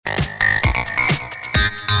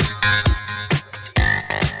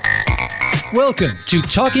Welcome to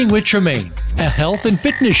Talking with Tremaine, a health and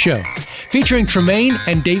fitness show featuring Tremaine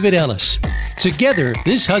and David Ellis. Together,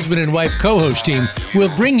 this husband and wife co-host team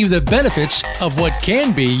will bring you the benefits of what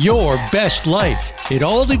can be your best life. It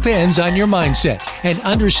all depends on your mindset and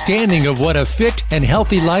understanding of what a fit and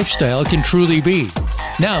healthy lifestyle can truly be.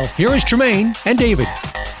 Now, here is Tremaine and David.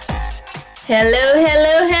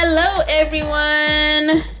 Hello,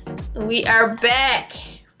 everyone. We are back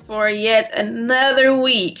for yet another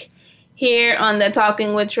week here on the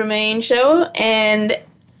Talking with Tremaine show. And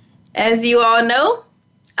as you all know,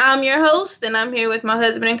 I'm your host, and I'm here with my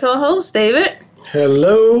husband and co-host, David.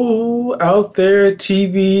 Hello, out there,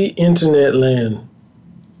 TV, internet land.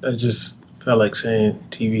 I just felt like saying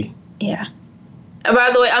TV. Yeah.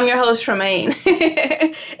 By the way, I'm your host, Tremaine.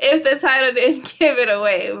 If the title didn't give it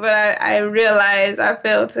away, but I realized I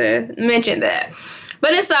failed to mention that.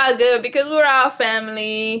 But it's all good because we're all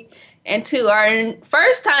family. And to our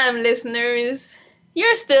first-time listeners,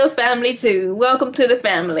 you're still family too. Welcome to the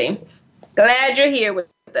family. Glad you're here with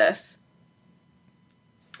us.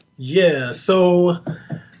 Yeah, so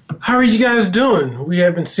how are you guys doing? We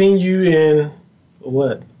haven't seen you in,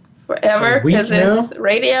 what? Forever, because it's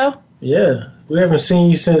radio? Yeah, we haven't seen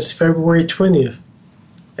you since February 20th.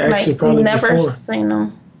 Actually, probably never before. Seen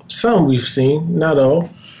them. Some we've seen, not all.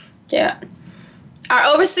 Yeah.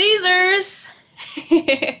 Our overseasers.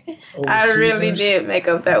 I really did make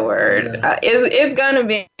up that word. Yeah. It's going to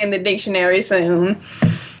be in the dictionary soon.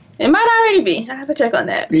 It might already be. I have to check on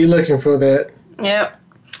that. Be looking for that. Yep.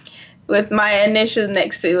 With my initials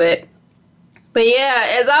next to it. But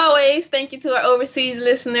yeah, as always, thank you to our overseas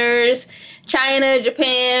listeners. China,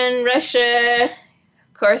 Japan, Russia.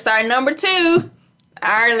 Of course, our number 2,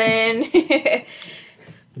 Ireland.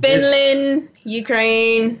 Finland,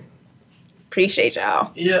 Ukraine. Appreciate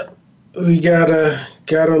y'all. Yep. We gotta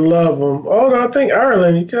love them. Although I think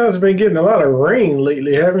Ireland, you guys have been getting a lot of rain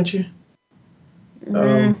lately, haven't you?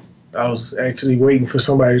 Mm-hmm. I was actually waiting for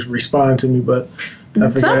somebody to respond to me, but I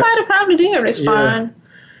forgot. Somebody probably did respond.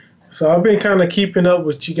 Yeah. So I've been kind of keeping up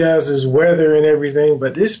with you guys' weather and everything,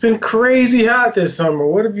 but it's been crazy hot this summer.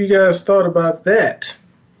 What have you guys thought about that?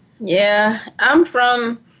 Yeah, I'm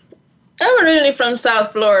originally from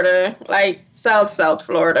South Florida, like South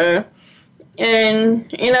Florida.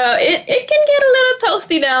 And, you know, it can get a little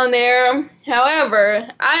toasty down there. However,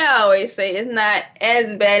 I always say it's not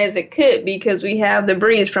as bad as it could be because we have the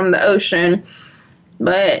breeze from the ocean.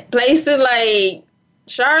 But places like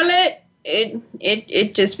Charlotte,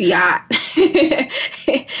 it just be hot.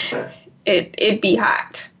 it be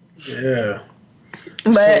hot. Yeah.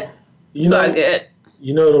 But so, it's all good.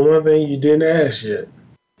 You know the one thing you didn't ask yet.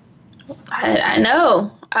 I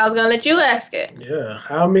know. I was going to let you ask it. Yeah.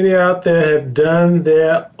 How many out there have done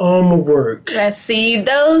their work? Let's see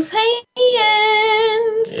those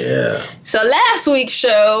hands. Yeah. So last week's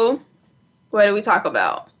show, what did we talk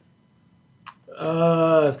about?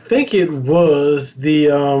 I think it was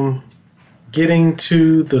the getting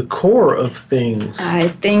to the core of things. I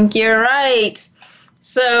think you're right.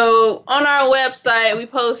 So on our website, we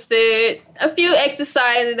posted a few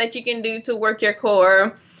exercises that you can do to work your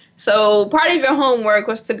core. So part of your homework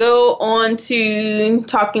was to go on to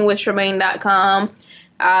talkingwithtremaine.com,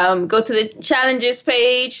 go to the challenges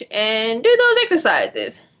page, and do those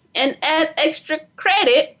exercises. And as extra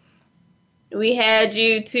credit, we had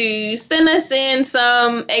you to send us in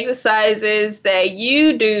some exercises that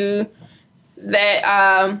you do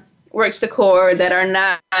that works the core that were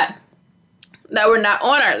not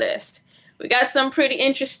on our list. We got some pretty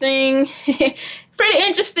interesting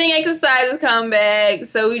exercises come back,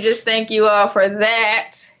 so we just thank you all for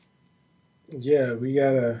that. Yeah, we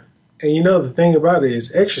gotta, and you know the thing about it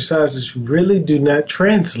is exercises really do not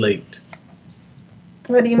translate.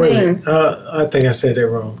 What do you mean? I think I said that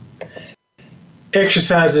wrong.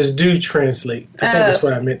 Exercises do translate. I think that's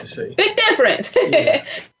what I meant to say. Big difference. Yeah,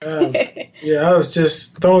 I was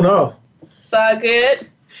just thrown off. It's all good.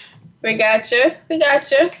 We got you.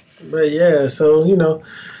 But yeah, so, you know,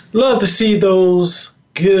 love to see those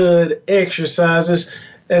good exercises.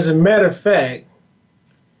 As a matter of fact,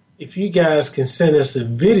 if you guys can send us a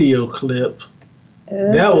video clip,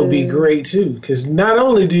 that would be great too. Because not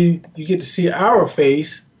only do you get to see our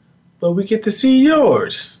face, but we get to see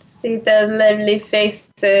yours. See those lovely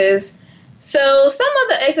faces. So some of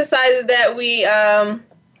the exercises that we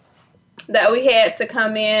had to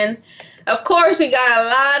come in, of course, we got a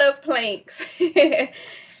lot of planks.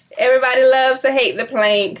 Everybody loves to hate the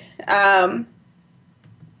plank. I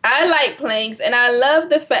like planks, and I love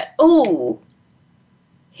the fact. Ooh,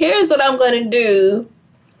 here's what I'm gonna do.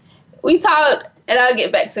 We talked and I'll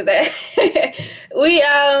get back to that. We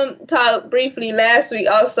talked briefly last week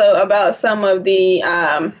also about some of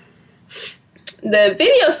the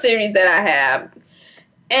video series that I have.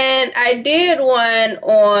 And I did one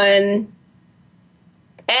on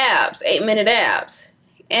abs, 8-minute abs.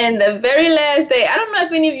 And the very last day, I don't know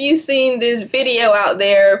if any of you seen this video out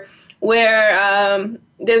there where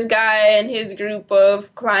this guy and his group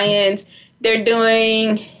of clients, they're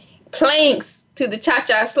doing planks to the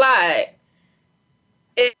cha-cha slide.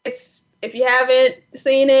 It's, if you haven't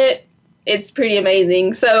seen it, it's pretty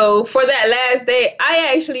amazing. So for that last day,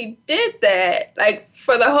 I actually did that, like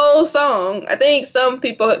for the whole song. I think some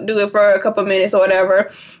people do it for a couple minutes or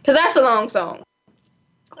whatever, because that's a long song.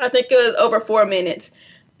 I think it was over 4 minutes.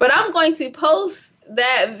 But I'm going to post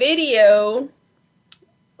that video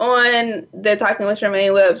on the Talking with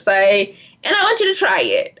Tremaine website, and I want you to try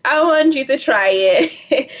it. I want you to try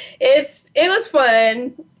it. It was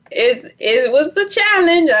fun. It was a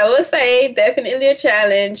challenge, I will say, definitely a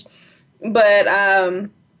challenge, but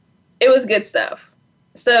it was good stuff.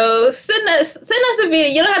 So send us a video.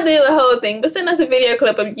 You don't have to do the whole thing, but send us a video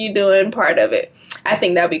clip of you doing part of it. I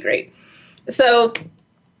think that'd be great. So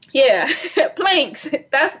yeah, planks.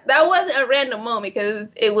 That wasn't a random moment because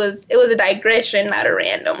it was a digression, not a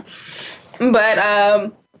random. But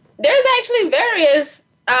there's actually various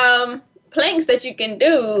planks that you can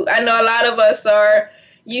do. I know a lot of us are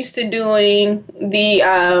used to doing the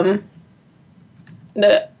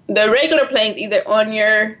regular planks either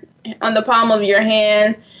on the palm of your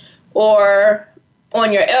hand or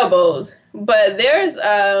on your elbows. But there's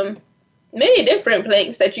many different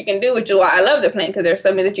planks that you can do, which is why I love the plank, because there's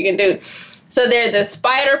so many that you can do. So there's the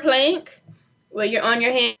spider plank, where you're on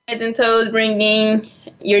your hands and toes, bringing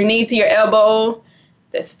your knee to your elbow.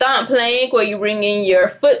 The stomp plank, where you're bringing your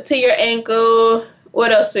foot to your ankle.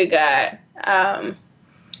 What else we got?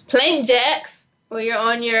 Plank jacks, where you're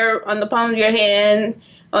on the palm of your hand,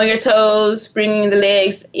 on your toes, bringing the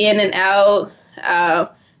legs in and out.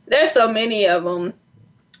 There's so many of them.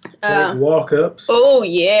 Like walk-ups. Oh,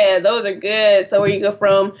 yeah, those are good. So where you go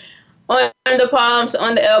from on the palms,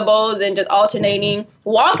 on the elbows, and just alternating.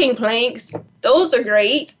 Walking planks, those are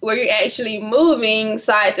great, where you're actually moving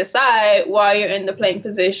side to side while you're in the plank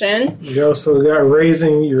position. You also got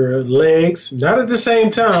raising your legs, not at the same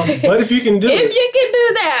time, but if you can do it. If you can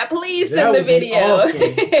do that, please send the video.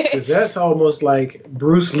 Because that's almost like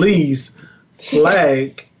Bruce Lee's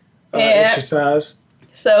flag exercise.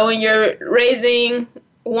 So when you're raising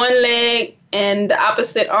one leg and the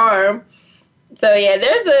opposite arm. So yeah,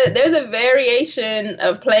 there's a variation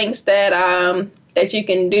of planks that you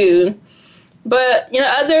can do. But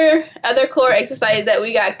other core exercises that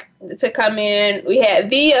we got to come in, we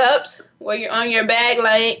had V-ups, where you're on your back,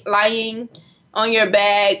 lying on your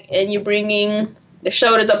back, and you're bringing the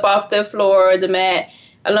shoulders up off the floor, the mat,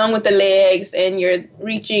 along with the legs, and you're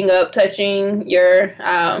reaching up, touching your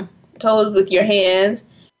toes with your hands.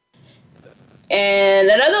 And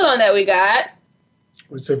another one that we got,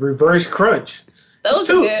 it's a reverse crunch. Those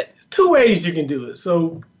are good. Two ways you can do it.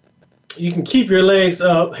 So you can keep your legs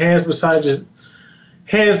up, hands beside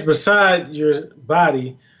your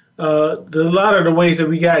body. A lot of the ways that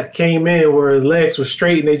we got came in where legs were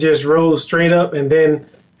straight and they just rose straight up, and then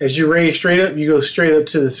as you raise straight up, you go straight up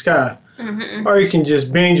to the sky. Mm-hmm. Or you can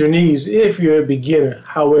just bend your knees if you're a beginner.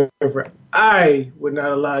 However, I would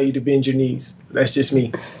not allow you to bend your knees. That's just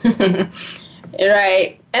me.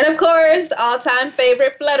 Right. And of course, all-time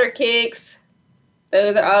favorite flutter kicks.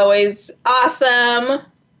 Those are always awesome.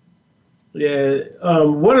 Yeah.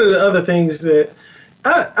 One of the other things that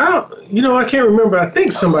I can't remember. I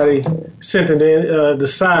think somebody sent it in, the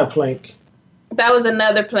side plank. That was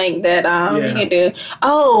another plank that you can do.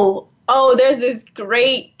 Oh, there's this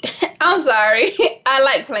great, I'm sorry. I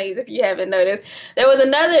like planks if you haven't noticed. There's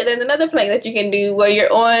another plank that you can do where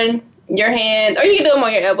you're on your hand, or you can do them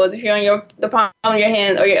on your elbows if you're on the palm of your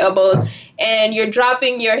hand or your elbows, and you're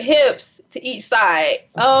dropping your hips to each side.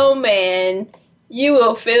 Oh man, you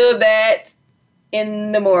will feel that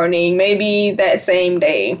in the morning, maybe that same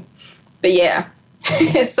day. But yeah,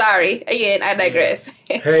 sorry, again, I digress.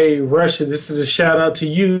 Hey, Russia, this is a shout out to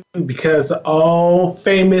you because the all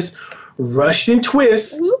famous Russian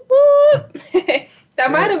twist. Whoop, whoop.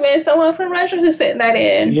 That might have been someone from Russia who sent that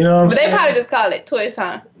in. You know what I'm saying? But they probably just call it twist,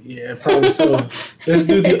 huh? Yeah, probably so. Let's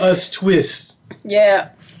do the us twist. Yeah.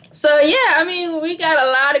 So, yeah, I mean, we got a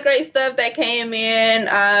lot of great stuff that came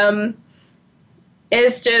in.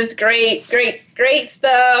 It's just great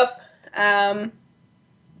stuff.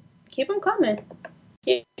 Keep them coming.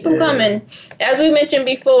 Keep them coming. As we mentioned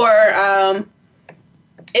before,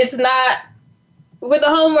 with the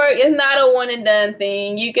homework, it's not a one and done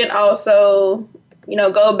thing. You can also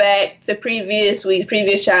go back to previous weeks,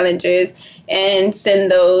 previous challenges, and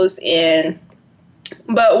send those in.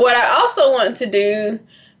 But what I also want to do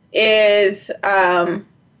is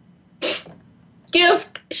give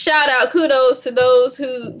shout out, kudos to those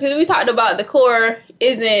who, because we talked about the core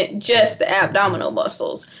isn't just the abdominal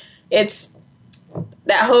muscles. It's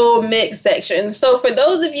that whole mix section. So for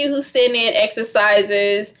those of you who send in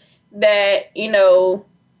exercises that,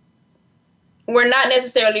 were not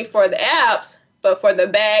necessarily for the abs, but for the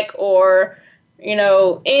back or,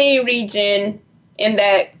 any region in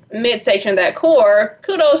that midsection, that core,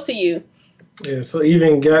 kudos to you. Yeah, so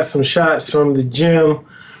even got some shots from the gym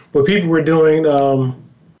where people were doing,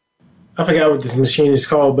 I forgot what this machine is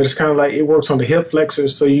called, but it's kind of like it works on the hip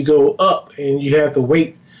flexors. So you go up and you have the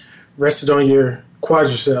weight rested on your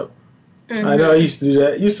quadricep. Mm-hmm. I know I used to do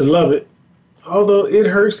that. I used to love it. Although it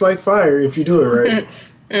hurts like fire if you do it right.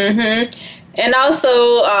 Mm-hmm. And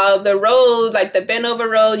also the rows, like the bent over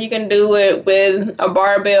row, you can do it with a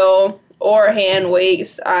barbell or hand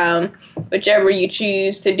weights, whichever you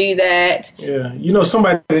choose to do that. Yeah,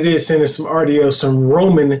 somebody did send us some RDL, some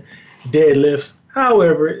Roman deadlifts.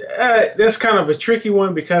 However, that's kind of a tricky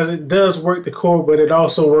one because it does work the core, but it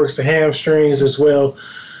also works the hamstrings as well.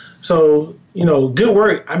 So, good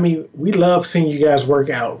work. I mean, we love seeing you guys work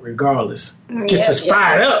out regardless. Gets us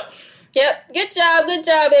fired up. Yep. Good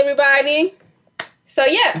job, everybody. So,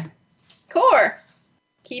 yeah, core.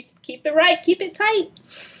 Keep it right. Keep it tight.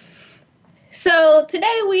 So,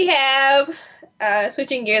 today we have,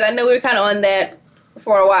 switching gears. I know we were kind of on that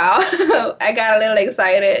for a while. I got a little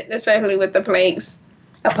excited, especially with the planks.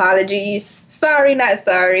 Apologies. Sorry, not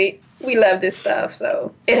sorry. We love this stuff,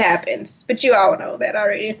 so it happens. But you all know that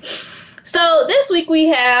already. So this week we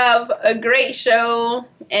have a great show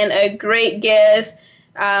and a great guest.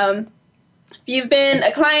 If you've been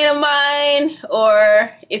a client of mine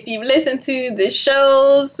or if you've listened to the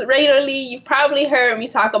shows regularly, you've probably heard me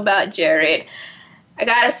talk about Jared. I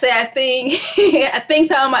gotta say, I think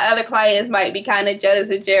some of my other clients might be kind of jealous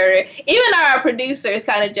of Jared. Even our producer is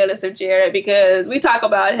kind of jealous of Jared because we talk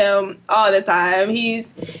about him all the time.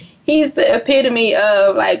 He's the epitome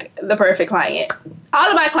of like the perfect client. All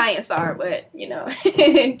of my clients are, but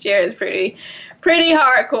Jared's pretty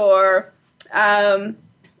hardcore.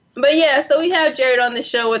 But yeah, so we have Jared on the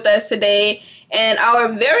show with us today. And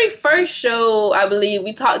our very first show, I believe,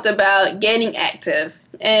 we talked about getting active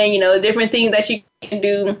and, different things that you can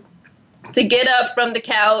do to get up from the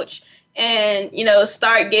couch and,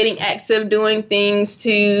 start getting active, doing things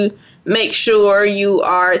to make sure you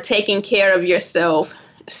are taking care of yourself.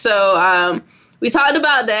 So we talked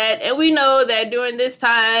about that, and we know that during this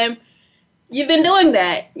time, you've been doing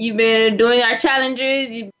that. You've been doing our challenges.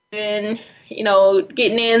 You've been,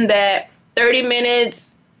 getting in that 30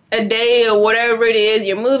 minutes a day or whatever it is.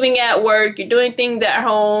 You're moving at work. You're doing things at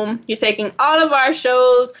home. You're taking all of our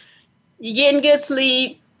shows. You're getting good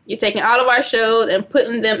sleep. You're taking all of our shows and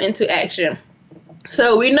putting them into action.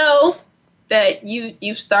 So we know that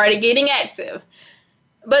you've started getting active.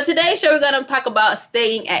 But today's show, we're going to talk about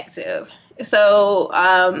staying active. So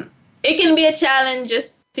it can be a challenge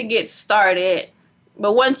just to get started.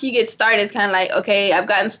 But once you get started, it's kind of like, okay, I've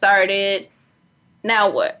gotten started.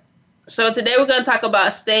 Now what? So today we're going to talk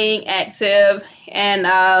about staying active. And,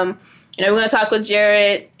 we're going to talk with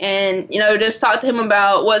Jared and, just talk to him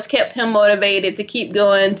about what's kept him motivated to keep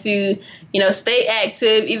going to, stay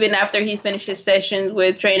active even after he finishes sessions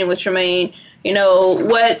with Training with Tremaine. A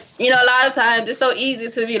lot of times it's so easy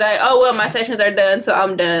to be like, oh, well, my sessions are done, so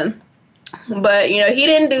I'm done. But, he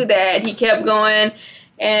didn't do that. He kept going.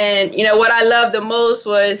 And, what I loved the most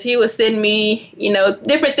was he would send me,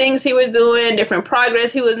 different things he was doing, different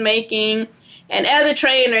progress he was making. And as a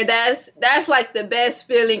trainer, that's like the best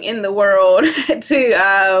feeling in the world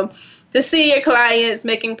to see your clients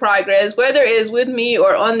making progress, whether it's with me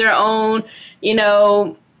or on their own.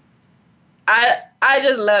 I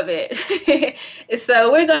just love it.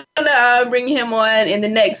 So we're going to bring him on in the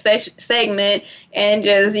next segment and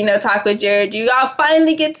just, talk with Jared. You all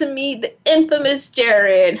finally get to meet the infamous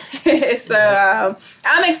Jared. So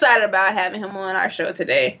I'm excited about having him on our show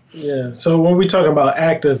today. Yeah. So when we talk about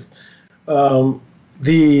active,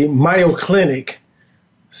 the Mayo Clinic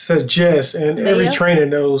suggests, and every trainer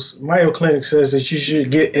knows, Mayo Clinic says that you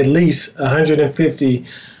should get at least 150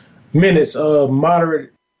 minutes of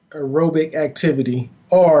moderate aerobic activity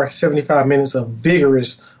or 75 minutes of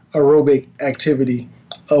vigorous aerobic activity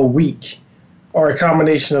a week, or a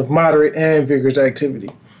combination of moderate and vigorous activity.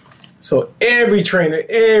 So every trainer,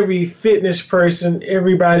 every fitness person,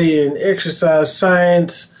 everybody in exercise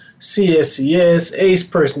science, CSCS, ACE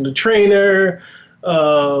personal trainer,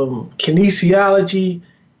 kinesiology,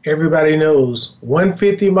 everybody knows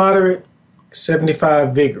 150 moderate,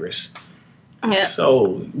 75 vigorous. Yeah.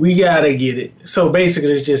 So we gotta get it. So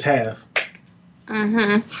basically, it's just half.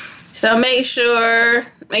 So make sure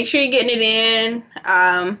you're getting it in,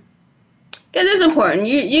 because it's important.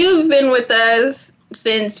 You've been with us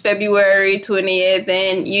since February 20th,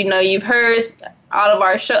 and you've heard all of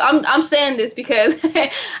our shows. I'm saying this because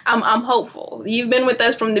I'm hopeful. You've been with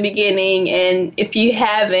us from the beginning, and if you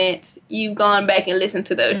haven't, you've gone back and listened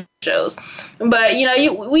to those shows. But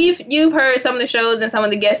you've heard some of the shows and some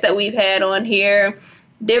of the guests that we've had on here.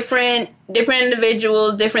 Different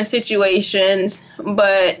individuals, different situations.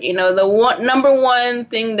 But the number one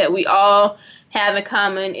thing that we all have in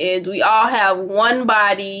common is we all have one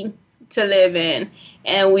body to live in,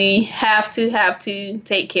 and we have to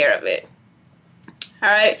take care of it. All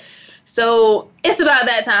right, so it's about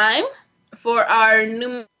that time for our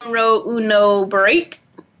numero uno break.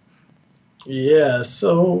 Yeah,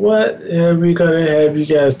 so what are we going to have you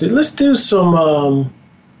guys do? Let's do some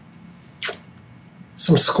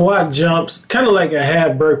squat jumps, kind of like a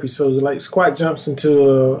half burpee. So like squat jumps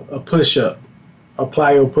into a push-up, a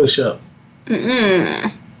plyo push-up.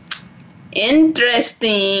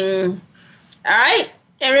 Interesting. All right,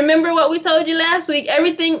 and remember what we told you last week?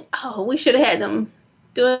 We should have had them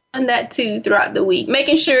doing that too throughout the week,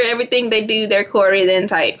 making sure everything they do, their core is in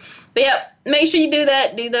tight. But yep, make sure you do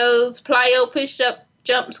that. Do those plyo push-up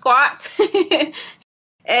jump squats.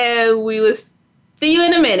 And we will see you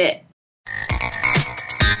in a minute.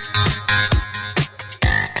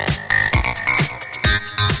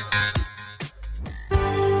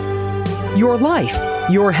 Your life,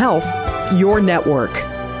 your health, your network.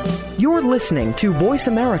 You're listening to Voice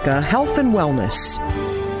America Health and Wellness.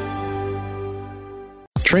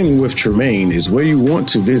 Training with Tremaine is where you want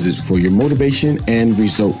to visit for your motivation and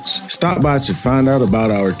results. Stop by to find out about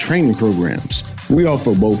our training programs. We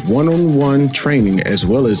offer both one-on-one training as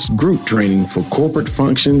well as group training for corporate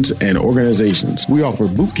functions and organizations. We offer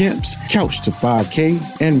boot camps, couch to 5K,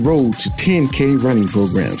 and road to 10K running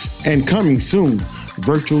programs. And coming soon,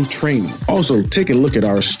 virtual training. Also, take a look at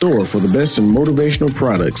our store for the best in motivational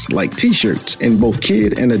products like t-shirts in both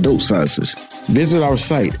kid and adult sizes. Visit our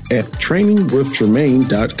site at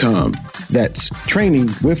trainingwithtremaine.com. That's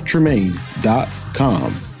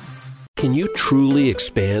trainingwithtremaine.com. Can you truly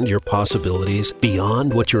expand your possibilities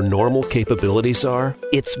beyond what your normal capabilities are?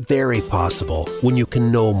 It's very possible when you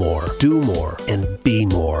can know more, do more, and be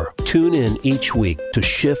more. Tune in each week to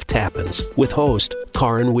Shift Happens with host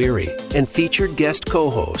Karin Weary and featured guest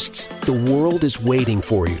co-hosts. The world is waiting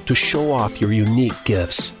for you to show off your unique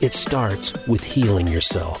gifts. It starts with healing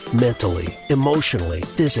yourself mentally, emotionally,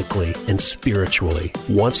 physically, and spiritually.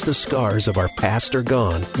 Once the scars of our past are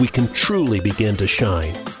gone, we can truly begin to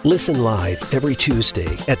shine. Listen live every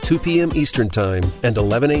Tuesday at 2 p.m. Eastern Time and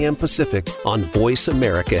 11 a.m. Pacific on Voice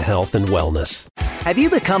America Health and Wellness. Have you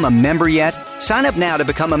become a member yet? Sign up now to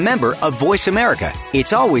become a member of Voice America.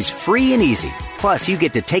 It's always free and easy. Plus, you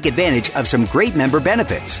get to take advantage of some great member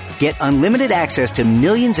benefits. Get unlimited access to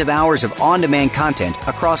millions of hours of on-demand content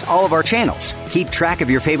across all of our channels. Keep track of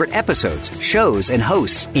your favorite episodes, shows, and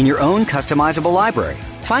hosts in your own customizable library.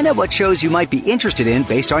 Find out what shows you might be interested in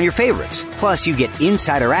based on your favorites. Plus, you get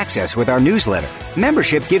insider access with our newsletter.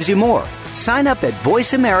 Membership gives you more. Sign up at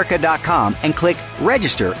voiceamerica.com and click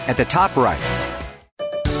Register at the top right.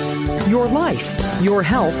 Your life, your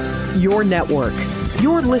health, your network.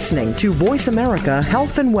 You're listening to Voice America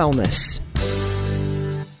Health and Wellness.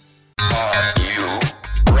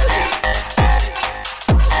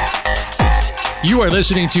 You are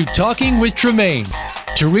listening to Talking with Tremaine.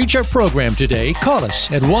 To reach our program today, call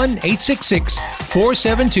us at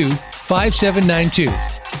 1-866-472-5792.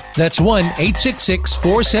 That's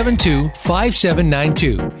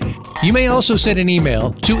 1-866-472-5792. You may also send an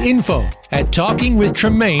email to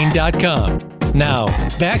info@talkingwithtremaine.com. Now,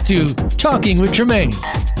 back to Talking with Tremaine. All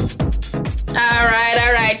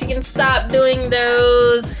right. You can stop doing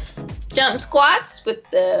those jump squats with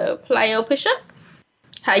the plyo push-up.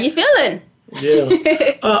 How you feeling? Yeah.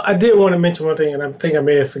 I did want to mention one thing, and I think I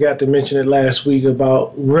may have forgot to mention it last week,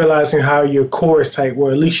 about realizing how your core is tight,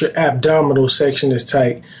 or at least your abdominal section is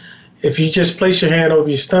tight. If you just place your hand over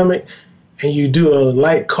your stomach and you do a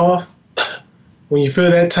light cough, when you feel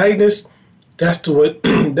that tightness, that's what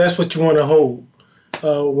you want to hold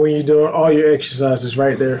when you're doing all your exercises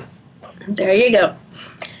right there. There you go.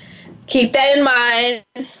 Keep that in mind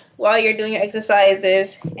while you're doing your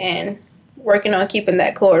exercises and working on keeping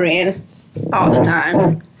that core in all the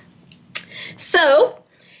time. So,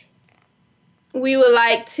 we would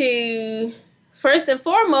like to, first and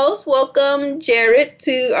foremost, welcome Jared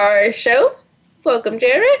to our show. Welcome,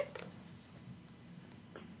 Jared.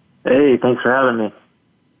 Hey, thanks for having me.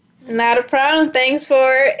 Not a problem. Thanks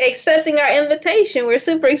for accepting our invitation. We're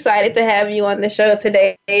super excited to have you on the show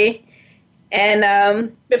today.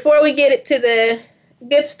 And before we get to the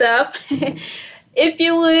good stuff, if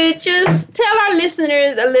you would just tell our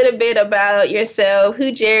listeners a little bit about yourself,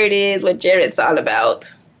 who Jared is, what Jared's all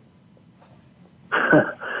about.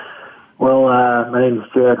 Well, my name is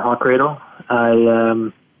Jared Hawkradle.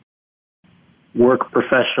 I work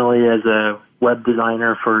professionally as a web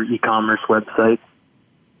designer for e-commerce websites.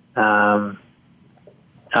 I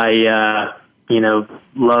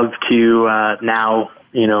love to now,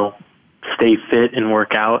 stay fit and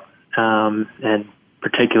work out, and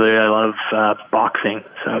particularly I love boxing.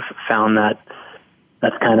 So I've found that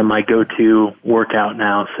that's kind of my go-to workout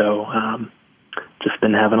now. So just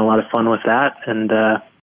been having a lot of fun with that, and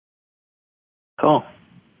cool.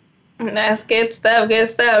 That's good stuff, good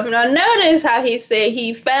stuff. Now, notice how he said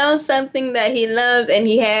he found something that he loves and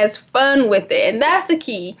he has fun with it. And that's the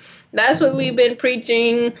key. That's what we've been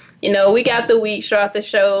preaching, week after week throughout the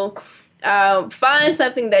show. Find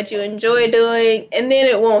something that you enjoy doing, and then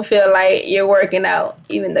it won't feel like you're working out,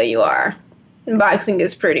 even though you are. And boxing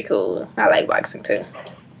is pretty cool. I like boxing, too.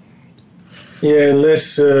 Yeah,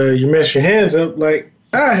 unless you mess your hands up like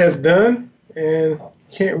I have done and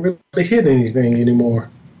can't really hit anything anymore.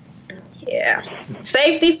 Yeah.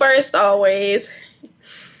 Safety first, always.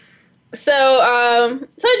 So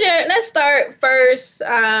Jared, let's start first. First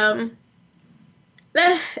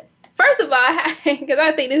of all, because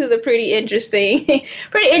I think this is a pretty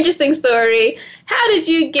interesting story. How did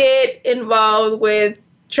you get involved with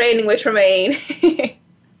training with Tremaine?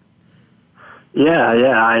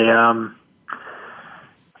 Yeah.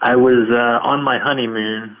 I was on my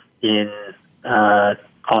honeymoon in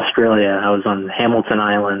Australia. I was on Hamilton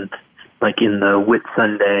Island, like in the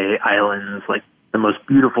Whitsunday Islands, like the most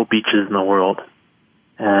beautiful beaches in the world.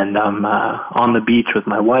 And I'm on the beach with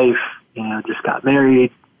my wife, just got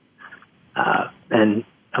married, and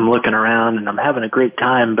I'm looking around and I'm having a great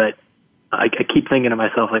time, but I keep thinking to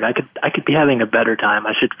myself, like, I could be having a better time.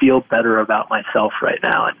 I should feel better about myself right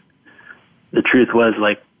now. And the truth was,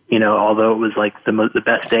 like, although it was like the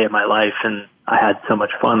best day of my life and I had so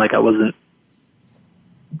much fun, like I wasn't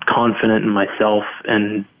confident in myself.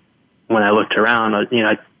 And when I looked around,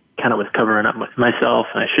 I kind of was covering up myself,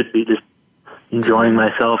 and I should be just enjoying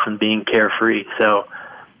myself and being carefree. So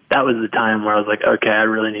that was the time where I was like, okay, I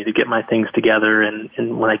really need to get my things together. And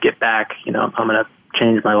when I get back, I'm going to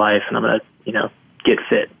change my life, and I'm going to, get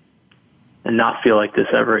fit and not feel like this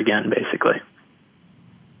ever again, basically.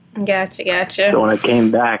 Gotcha. So when I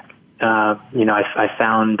came back, I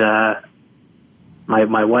found,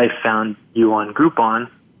 my wife found you on Groupon,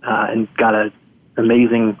 and got an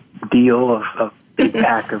amazing deal of a big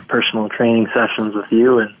pack of personal training sessions with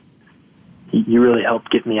you, and you really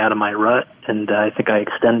helped get me out of my rut. And I think I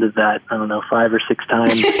extended that, 5 or 6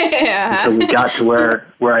 times until we got to where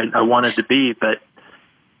I wanted to be. But,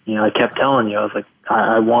 I kept telling you, I was like,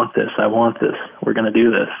 I want this. We're going to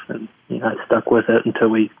do this. And, I stuck with it until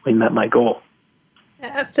we met my goal.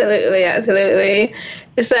 Absolutely.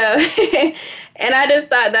 So, and I just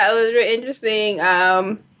thought that was really interesting.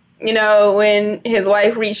 When his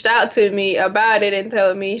wife reached out to me about it and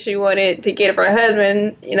told me she wanted to get it for her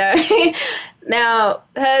husband, now,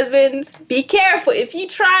 husbands, be careful. If you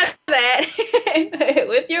try that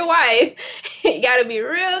with your wife, you got to be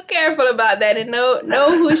real careful about that and know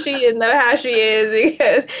who she is, know how she is,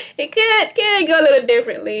 because it could go a little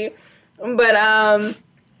differently. But,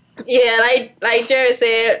 like Jared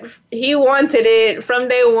said, he wanted it from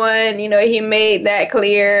day one. He made that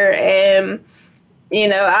clear, and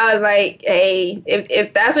I was like, hey,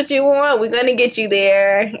 if that's what you want, we're going to get you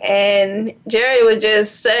there. And Jerry was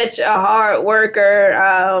just such a hard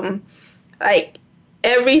worker. Like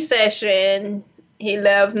every session, he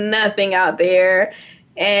left nothing out there.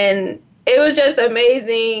 And it was just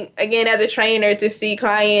amazing, again, as a trainer, to see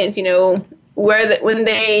clients, when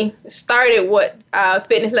they started, what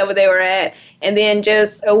fitness level they were at. And then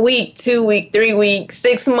just a week, 2 weeks, 3 weeks,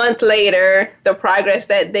 6 months later, the progress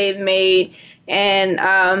that they've made. And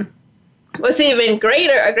what's even a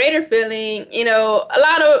greater feeling, a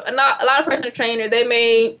lot of personal trainers, they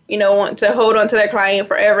may, want to hold on to their client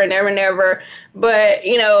forever and ever and ever. But,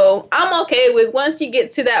 I'm okay with once you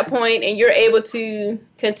get to that point and you're able to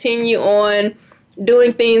continue on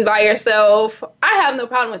doing things by yourself, I have no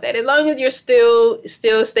problem with that. As long as you're still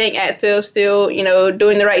staying active, still,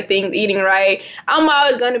 doing the right things, eating right, I'm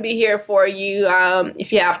always going to be here for you.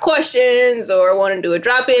 If you have questions or want to do a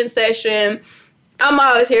drop-in session, I'm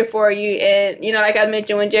always here for you. And, like I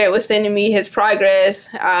mentioned, when Jared was sending me his progress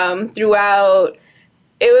throughout,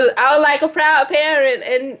 I was like a proud parent,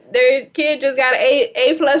 and their kid just got an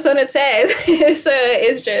A+ on the test. So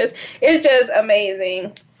it's just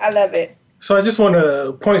amazing. I love it. So I just want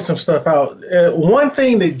to point some stuff out. One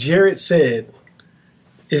thing that Jared said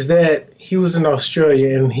is that he was in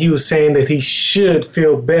Australia and he was saying that he should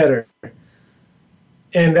feel better.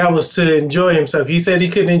 And that was to enjoy himself. He said he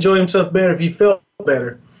couldn't enjoy himself better if he felt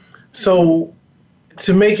better. So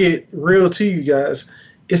to make it real to you guys,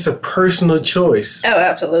 it's a personal choice. Oh,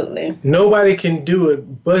 absolutely. Nobody can do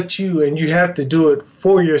it but you, and you have to do it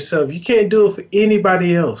for yourself. You can't do it for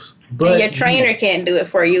anybody else. But and your trainer can't do it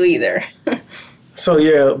for you either. So,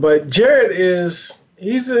 yeah, but Jared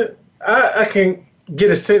I can get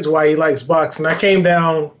a sense why he likes boxing. I came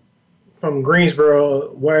down from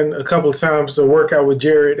Greensboro a couple of times to work out with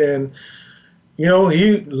Jared, and, he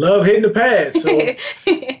loved hitting the pads. So,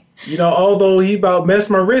 although he about messed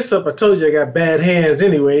my wrist up, I told you I got bad hands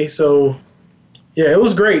anyway. So, yeah, it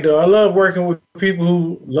was great, though. I love working with people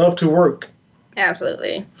who love to work.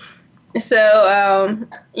 Absolutely. So,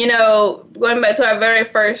 going back to our very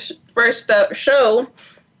first show,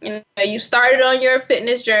 you started on your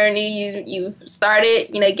fitness journey. You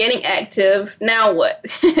started, getting active. Now what?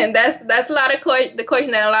 And that's a lot of the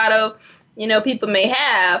question that a lot of, people may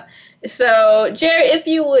have. So, Jerry, if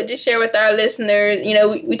you would just share with our listeners,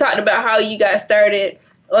 we talked about how you got started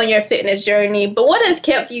on your fitness journey, but what has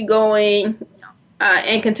kept you going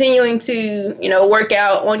and continuing to, work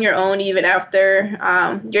out on your own even after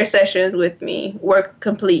your sessions with me were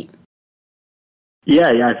complete?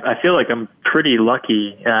 Yeah, I feel like I'm pretty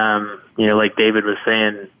lucky. Like David was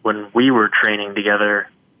saying, when we were training together,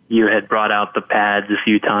 you had brought out the pads a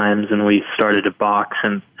few times and we started to box,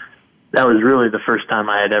 and that was really the first time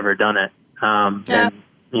I had ever done it. And,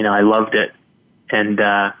 I loved it. And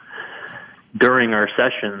during our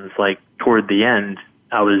sessions, like toward the end,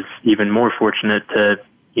 I was even more fortunate to,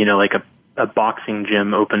 like a boxing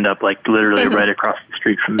gym opened up like literally right across the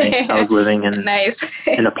street from me. I was living in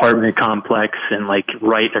an apartment complex, and like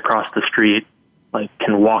right across the street, like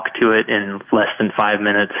can walk to it in less than 5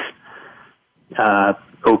 minutes,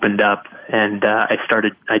 opened up, and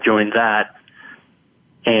I joined that.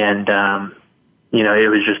 And, it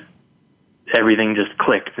was just, everything just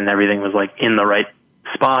clicked, and everything was like in the right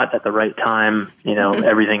spot at the right time.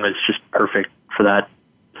 Everything was just perfect for that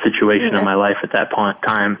situation in my life at that point in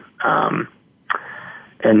time.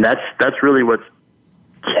 And that's really what's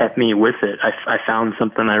kept me with it. I found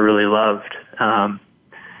something I really loved.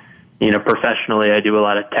 Professionally, I do a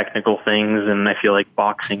lot of technical things, and I feel like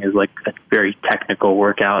boxing is like a very technical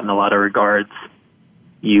workout in a lot of regards.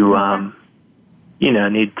 You,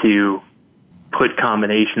 need to put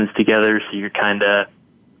combinations together, so you're kind of,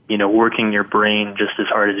 working your brain just as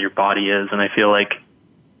hard as your body is. And I feel like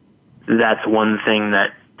that's one thing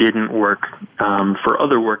that didn't work for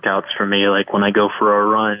other workouts for me. Like when I go for a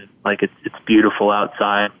run, like it's beautiful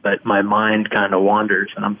outside, but my mind kind of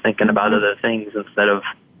wanders, and I'm thinking about other things instead of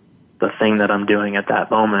the thing that I'm doing at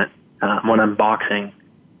that moment. When I'm boxing,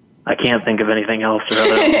 I can't think of anything else, or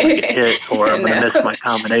other I'm going to get hit, or I'm going to miss my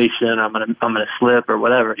combination, I'm going to slip, or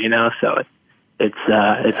whatever, So it's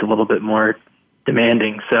a little bit more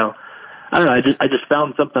demanding. So I don't know. I just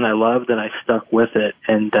found something I loved, and I stuck with it.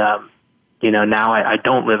 And now I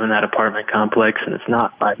don't live in that apartment complex, and it's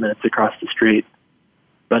not 5 minutes across the street.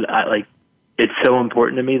 But it's so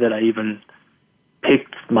important to me that I even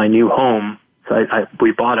picked my new home. So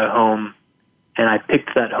we bought a home, and I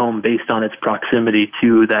picked that home based on its proximity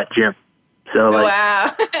to that gym. So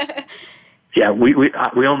wow. Yeah, we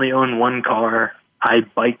only own one car. I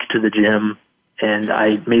bike to the gym, and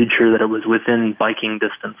I made sure that it was within biking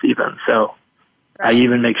distance even. So I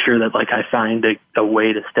even make sure that I find a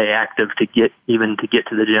way to stay active to get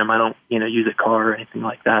to the gym. I don't, use a car or anything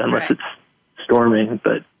like that unless it's storming.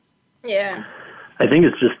 But yeah, I think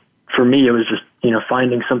it's just, for me, it was just,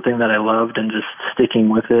 finding something that I loved and just sticking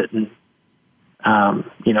with it, and,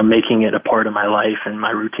 making it a part of my life and my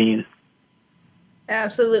routine.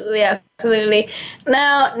 Absolutely, absolutely.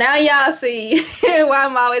 Now y'all see why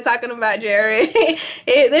I'm always talking about Jerry.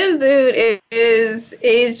 This dude is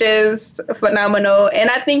just phenomenal, and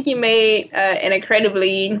I think you made an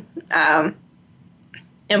incredibly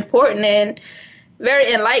important and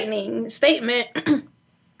very enlightening statement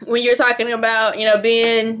when you're talking about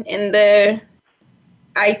being in the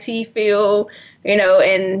IT field,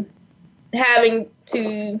 and having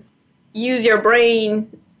to use your brain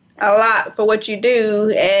a lot for what you do,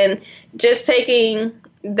 and just taking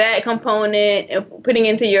that component and putting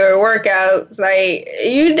into your workouts. Like,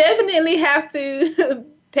 you definitely have to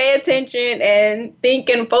pay attention and think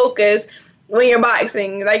and focus when you're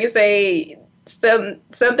boxing. Like you say,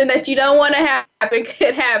 something that you don't want to happen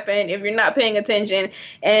could happen if you're not paying attention.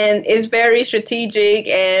 And it's very strategic,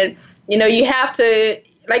 and you have to,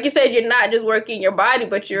 like you said, you're not just working your body,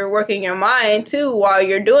 but you're working your mind too while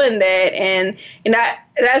you're doing that. And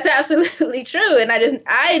that's absolutely true. And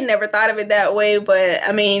I never thought of it that way, but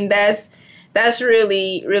I mean, that's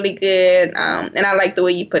really, really good. And I like the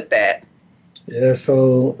way you put that. Yeah.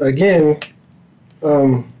 So again,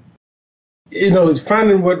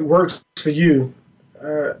 finding what works for you.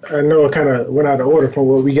 I know it kind of went out of order from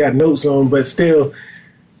what we got notes on, but still,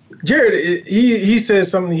 Jared, he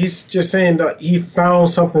says something. He's just saying that he found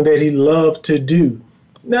something that he loved to do.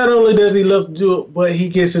 Not only does he love to do it, but he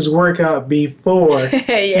gets his workout before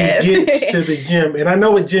yes. he gets to the gym. And I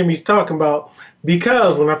know what gym he's talking about,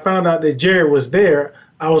 because when I found out that Jared was there,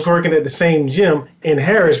 I was working at the same gym in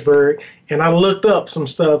Harrisburg, and I looked up some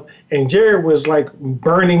stuff, and Jared was like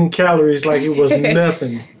burning calories like it was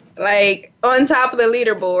nothing. Like on top of the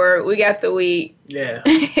leaderboard, we got the wheat. Yeah.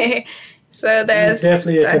 So He's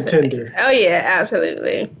definitely a contender. Oh yeah,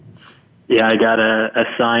 absolutely. Yeah, I got a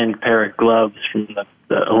signed pair of gloves from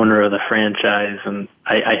the owner of the franchise, and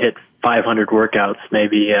I hit 500 workouts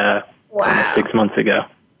maybe wow. 6 months ago.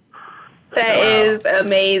 That is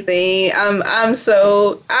amazing.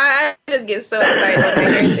 I just get so excited when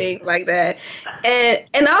I hear things like that.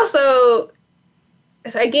 And also,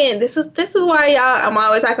 again, this is why I'm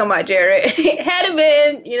always talking about Jared. Had it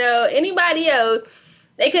been, anybody else,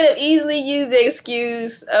 they could have easily used the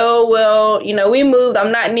excuse, oh, well, we moved,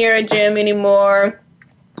 I'm not near a gym anymore.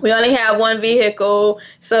 We only have one vehicle,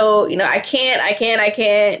 so, I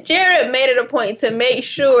can't. Jared made it a point to make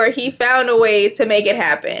sure he found a way to make it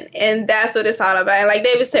happen, and that's what it's all about. And like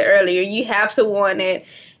David said earlier, you have to want it,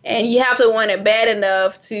 and you have to want it bad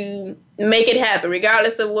enough to make it happen.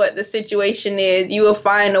 Regardless of what the situation is, you will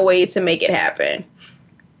find a way to make it happen.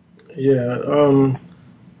 Yeah,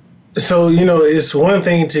 so, it's one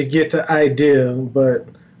thing to get the idea, but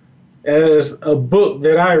as a book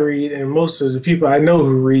that I read, and most of the people I know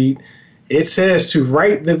who read, it says to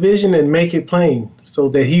write the vision and make it plain so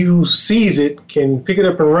that he who sees it can pick it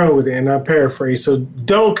up and run with it. And I paraphrase. So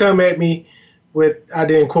don't come at me with, I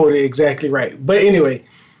didn't quote it exactly right. But anyway,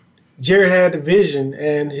 Jared had the vision,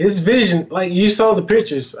 and his vision, like you saw the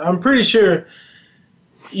pictures, I'm pretty sure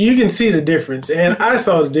you can see the difference. And I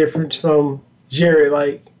saw the difference from Jared,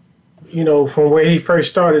 from where he first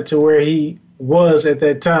started to where he was at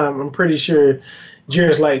that time. I'm pretty sure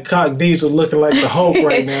Jared's like Cock Diesel looking like the Hulk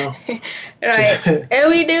right now. Right.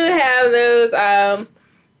 And we do have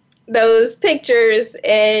those pictures,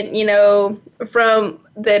 and from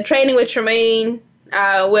the Training with Tremaine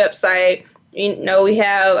website, we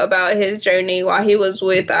have about his journey while he was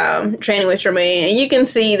with Training with Tremaine, and you can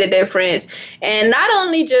see the difference. And not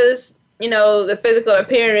only just the physical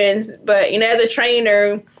appearance, but as a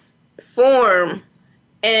trainer, form,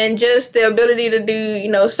 and just the ability to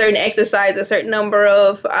do, certain exercise, a certain number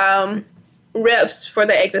of reps for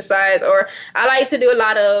the exercise. Or I like to do a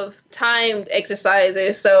lot of timed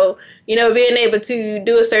exercises. So, being able to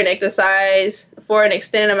do a certain exercise for an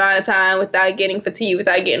extended amount of time without getting fatigued,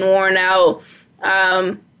 without getting worn out,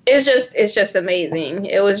 it's just amazing.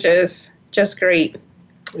 It was just great.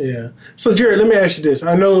 Yeah. So, Jared, let me ask you this.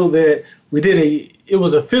 I know that it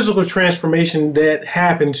was a physical transformation that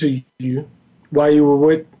happened to you while you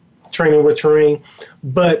were training with Tremaine,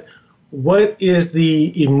 but what is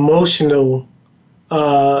the emotional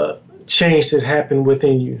change that happened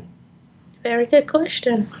within you? Very good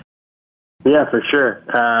question. Yeah, for sure.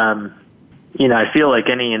 I feel like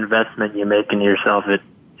any investment you make in yourself, it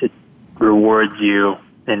rewards you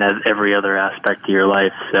in every other aspect of your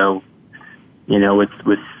life. So,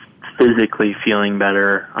 with physically feeling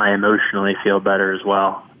better, I emotionally feel better as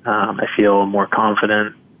well. I feel more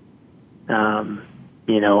confident.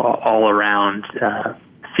 All around,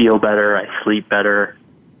 feel better. I sleep better.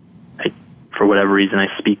 For whatever reason, I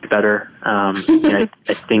speak better. I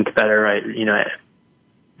think better.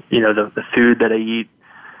 The food that I eat,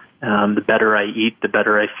 the better I eat, the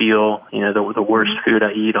better I feel. The worse food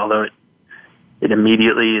I eat, although it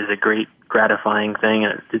immediately is a great gratifying thing,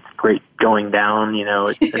 and it's great going down.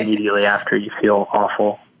 Immediately after you feel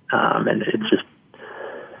awful, and it's just,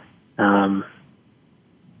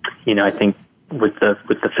 I think with the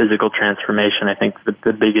physical transformation, I think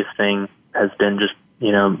the biggest thing has been just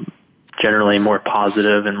generally more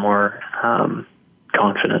positive and more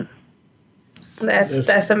confident.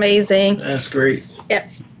 That's amazing. That's great. Yeah.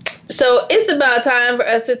 So it's about time for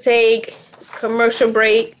us to take commercial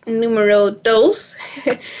break, numero dos.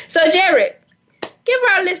 So Jared, give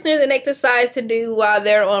our listeners an exercise to do while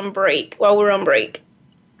we're on break.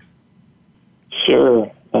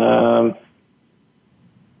 Sure.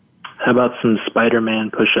 How about some Spider-Man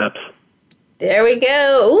push-ups? There we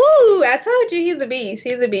go. Ooh, I told you he's a beast.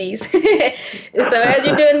 He's a beast. So as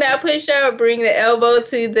you're doing that push-up, bring the elbow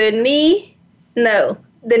to the knee. No,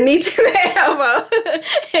 the knee to the elbow.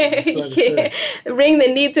 Yeah. Bring the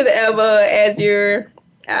knee to the elbow as you're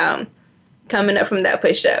coming up from that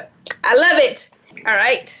push-up. I love it. All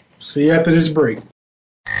right. See you after this break.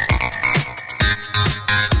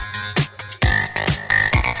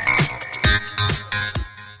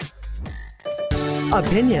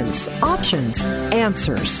 Opinions, options,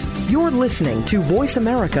 answers. You're listening to Voice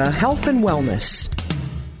America Health and Wellness.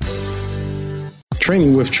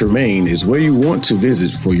 Training with Tremaine is where you want to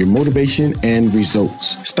visit for your motivation and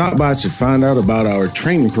results. Stop by to find out about our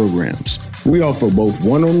training programs. We offer both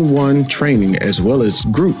one-on-one training as well as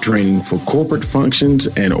group training for corporate functions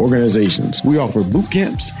and organizations. We offer boot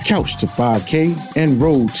camps, couch to 5K, and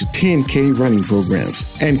road to 10K running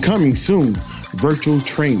programs. And coming soon, virtual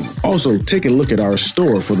training. Also, take a look at our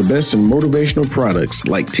store for the best in motivational products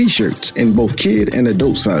like t-shirts in both kid and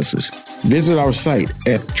adult sizes. Visit our site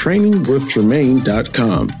at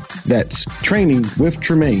trainingwithtremaine.com. That's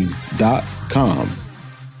trainingwithtremaine.com.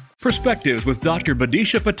 Perspectives with Dr.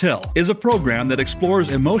 Badisha Patel is a program that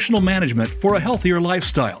explores emotional management for a healthier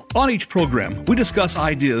lifestyle. On each program, we discuss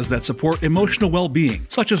ideas that support emotional well-being,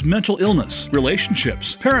 such as mental illness,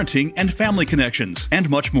 relationships, parenting, and family connections, and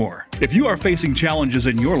much more. If you are facing challenges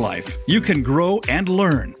in your life, you can grow and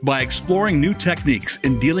learn by exploring new techniques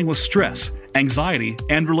in dealing with stress, anxiety,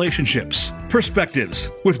 and relationships. Perspectives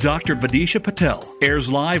with Dr. Badisha Patel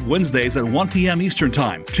airs live Wednesdays at 1 p.m. Eastern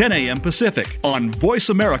Time, 10 a.m. Pacific on Voice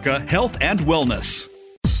America Health and Wellness.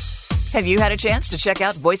 Have you had a chance to check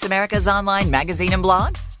out Voice America's online magazine and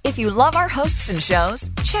blog? If you love our hosts and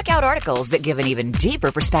shows, check out articles that give an even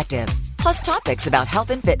deeper perspective, plus topics about health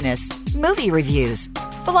and fitness, movie reviews,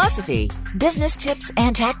 philosophy, business tips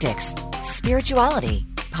and tactics, spirituality,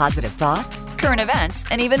 positive thought, current events,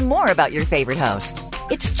 and even more about your favorite host.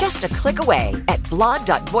 It's just a click away at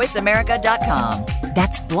blog.voiceamerica.com.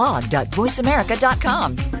 That's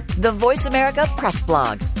blog.voiceamerica.com. The Voice America Press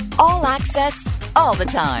Blog. All access, all the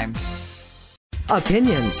time.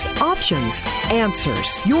 Opinions, options,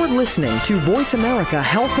 answers. You're listening to Voice America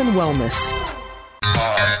Health and Wellness.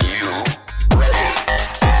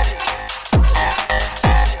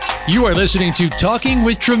 You are listening to Talking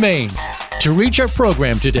with Tremaine. To reach our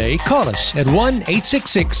program today, call us at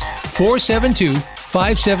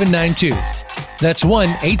 1-866-472-5792. That's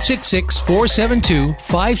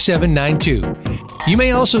 1-866-472-5792. You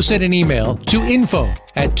may also send an email to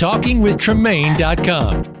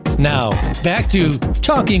info@talkingwithtremaine.com. Now, back to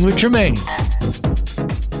Talking with Tremaine.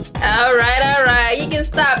 All right. You can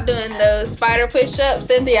stop doing those spider push-ups.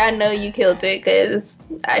 Cynthia, I know you killed it because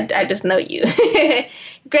I just know you.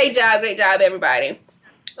 Great job, everybody.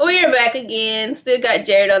 We are back again. Still got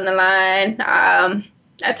Jared on the line. I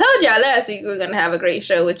told y'all last week we were going to have a great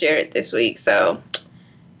show with Jared this week, so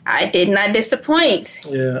I did not disappoint.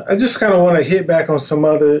 Yeah, I just kind of want to hit back on some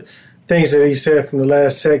other things that he said from the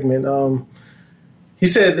last segment. He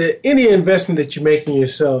said that any investment that you make in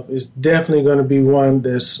yourself is definitely going to be one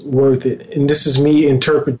that's worth it. And this is me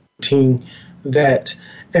interpreting that.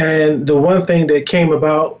 And the one thing that came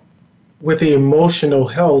about with the emotional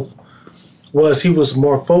health was he was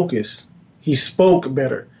more focused. He spoke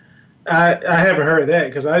better. I haven't heard that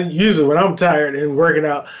because I usually when I'm tired and working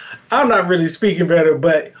out, I'm not really speaking better,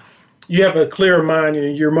 but you have a clearer mind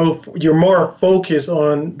and you're more focused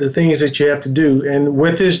on the things that you have to do. And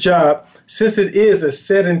with his job, since it is a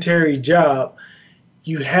sedentary job,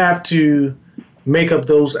 you have to make up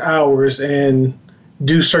those hours and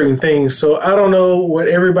do certain things. So I don't know what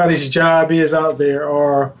everybody's job is out there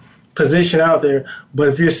or position out there, but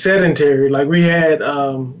if you're sedentary, like we had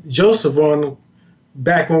Joseph on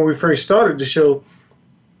back when we first started the show,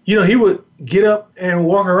 he would get up and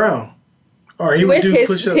walk around, or he would do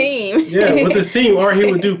push-ups. Yeah, with his team, or he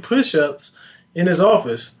would do push-ups in his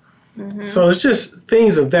office. Mm-hmm. So it's just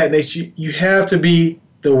things of that nature. You have to be,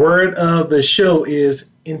 the word of the show is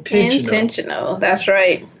intentional. Intentional, that's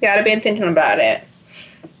right. Got to be intentional about it.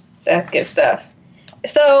 That's good stuff.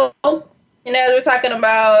 So, as we're talking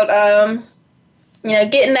about,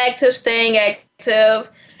 getting active, staying active,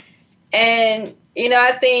 and,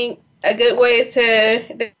 I think a good way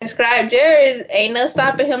to describe Jared is ain't no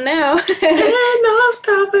stopping him now. Ain't no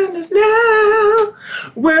stopping us now.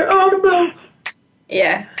 We're on the move.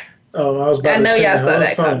 Yeah. Oh, I was about to know sing y'all the saw whole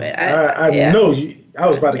that song. comment. I know you. I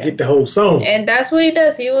was about to get the whole song. And that's what he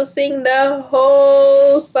does. He will sing the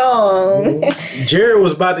whole song. Mm-hmm. Jared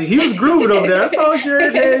was he was grooving over there. I saw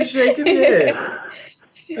Jared's head shaking. Yeah.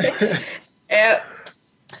 Yep.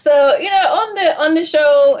 So, on the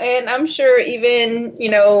show, and I'm sure even,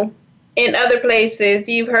 in other places,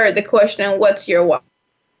 you've heard the question, what's your why?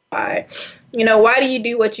 Why do you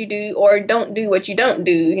do what you do or don't do what you don't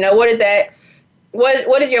do?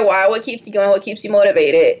 What is your why? What keeps you going? What keeps you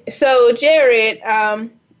motivated? So, Jared, as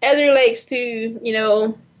it relates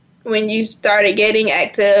to, when you started getting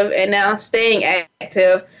active and now staying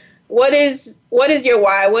active, what is your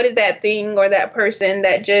why? What is that thing or that person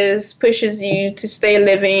that just pushes you to stay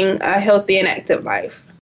living a healthy and active life?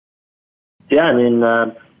 Yeah, I mean,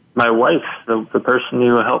 my wife, the person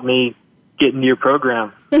who helped me get into your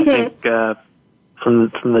program. I think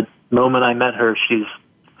from the moment I met her, she's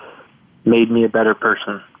made me a better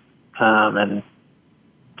person. And,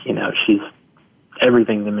 she's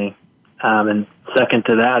everything to me. And second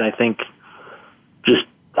to that, I think just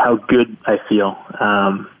how good I feel.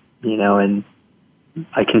 And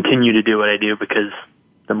I continue to do what I do because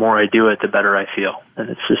the more I do it, the better I feel. And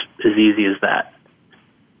it's just as easy as that.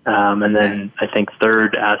 And then I think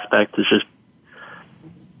third aspect is just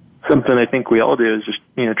something I think we all do is just,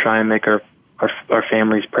 try and make our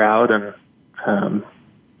families proud and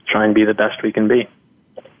try and be the best we can be.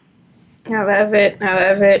 I love it.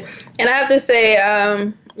 And I have to say,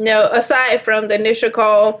 aside from the initial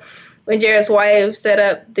call, when Jared's wife set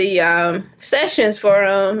up the sessions for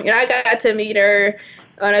him, I got to meet her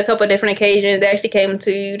on a couple of different occasions. They actually came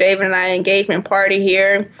to David and I engagement party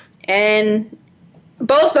here. And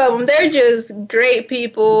both of them, they're just great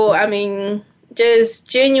people. I mean, just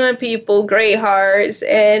genuine people, great hearts.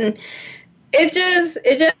 And it's just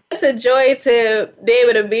a joy to be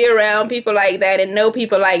able to be around people like that and know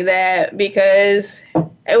people like that, because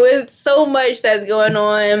with so much that's going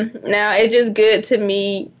on now, it's just good to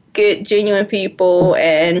meet good, genuine people,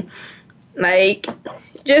 and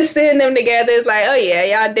just seeing them together is like, oh yeah,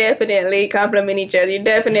 y'all definitely complement each other. You're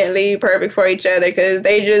definitely perfect for each other, because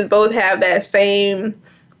they just both have that same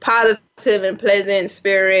positive and pleasant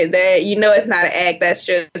spirit that it's not an act, that's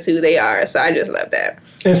just who they are. So I just love that.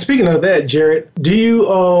 And speaking of that, Jared, do you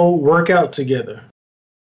all work out together?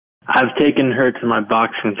 I've taken her to my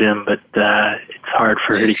boxing gym, but it's hard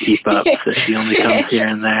for her to keep up, so she only comes here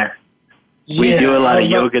and there. We do a lot of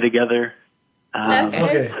yoga together.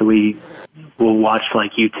 So we'll watch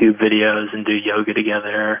YouTube videos and do yoga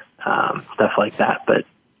together, stuff like that. But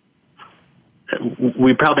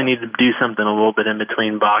we probably need to do something a little bit in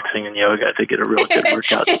between boxing and yoga to get a real good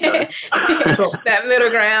workout together. So, that middle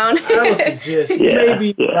ground. I would suggest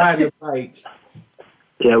maybe ride a bike.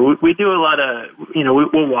 Yeah, we do a lot of,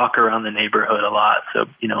 we'll walk around the neighborhood a lot. So,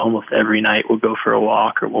 almost every night we'll go for a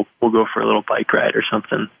walk, or we'll go for a little bike ride or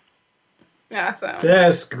something. Awesome.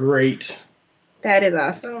 That's great. That is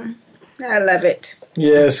awesome. I love it.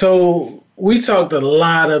 Yeah, so we talked a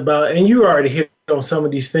lot about, and you already hit on some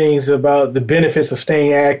of these things about the benefits of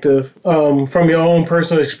staying active. From your own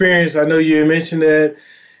personal experience, I know you mentioned that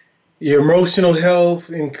your emotional health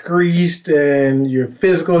increased and your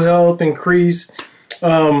physical health increased.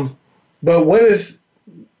 But what is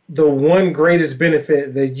the one greatest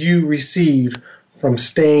benefit that you received from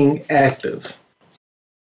staying active?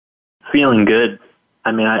 Feeling good.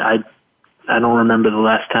 I mean, I don't remember the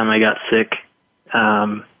last time I got sick.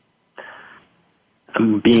 I'm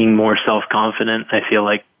being more self-confident. I feel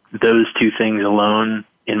like those two things alone,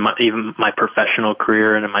 in even my professional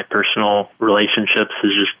career and in my personal relationships,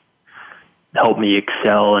 has just helped me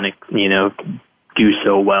excel and do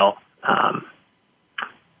so well.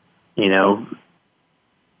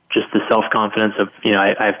 Just the self-confidence of,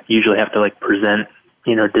 I usually have to present,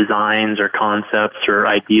 designs or concepts or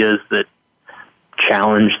ideas that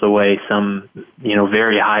challenge the way some,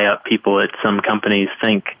 very high up people at some companies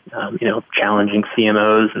think, challenging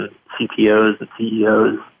CMOs and CTOs and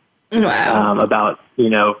CEOs about,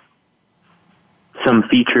 some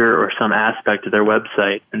feature or some aspect of their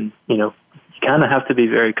website. And, you kind of have to be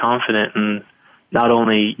very confident in not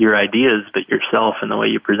only your ideas, but yourself and the way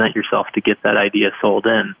you present yourself to get that idea sold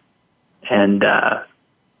in. And,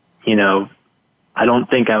 I don't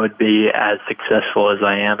think I would be as successful as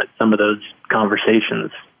I am at some of those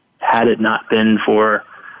conversations had it not been for,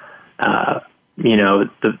 the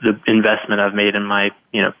investment I've made in my,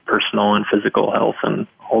 personal and physical health and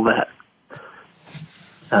all that.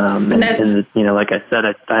 And like I said,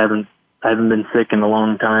 I haven't been sick in a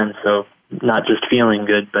long time. So not just feeling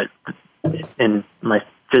good, but in my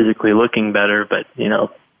physically looking better, but,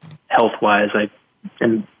 health-wise, I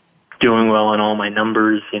am doing well on all my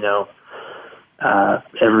numbers,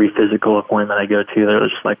 every physical appointment I go to, they're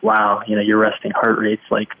just like, wow, your resting heart rate's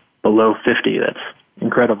below 50. That's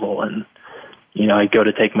incredible. And, I go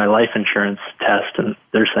to take my life insurance test and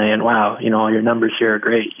they're saying, wow, all your numbers here are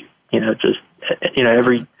great. Just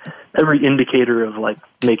every indicator of like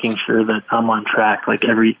making sure that I'm on track, like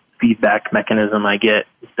every feedback mechanism I get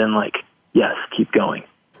has been like, yes, keep going.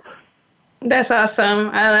 That's awesome.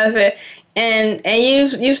 I love it. And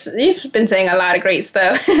you've been saying a lot of great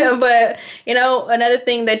stuff. But, another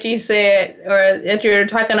thing that you said or that you're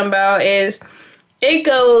talking about is it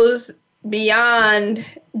goes beyond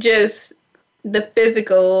just the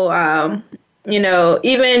physical,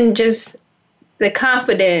 even just the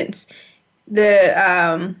confidence,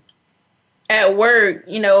 the at work,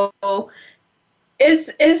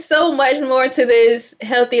 it's so much more to this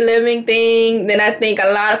healthy living thing than I think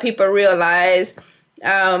a lot of people realize.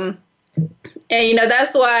 And,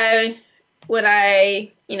 that's why when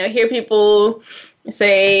I, hear people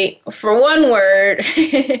say, for one word,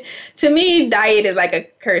 to me, diet is like a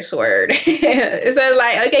curse word. It says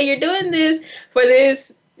like, okay, you're doing this for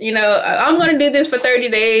this, I'm going to do this for 30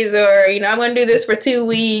 days or, I'm going to do this for 2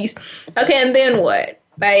 weeks. Okay, and then what?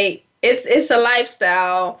 Like, it's a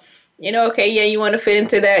lifestyle. Okay, yeah, you want to fit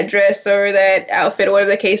into that dress or that outfit or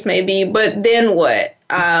whatever the case may be, but then what?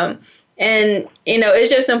 And,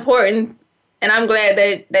 it's just important, and I'm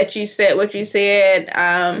glad that you said what you said,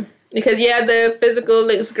 because, yeah, the physical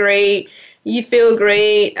looks great, you feel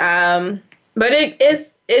great, but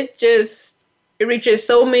it reaches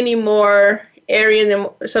so many more areas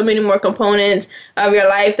and so many more components of your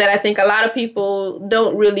life that I think a lot of people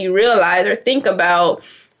don't really realize or think about.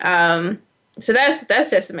 So that's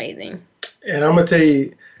just amazing. And I'm going to tell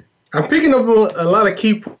you, I'm picking up a lot of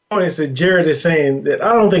key points that Jared is saying that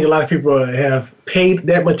I don't think a lot of people have paid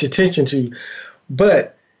that much attention to.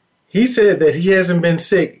 But he said that he hasn't been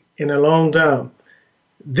sick in a long time.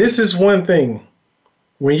 This is one thing.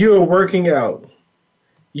 When you are working out,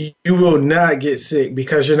 you will not get sick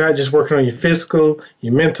because you're not just working on your physical,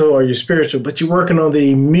 your mental, or your spiritual, but you're working on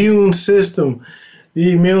the immune system.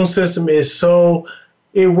 The immune system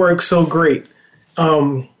it works so great.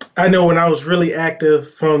 I know when I was really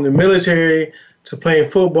active from the military to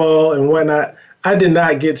playing football and whatnot, I did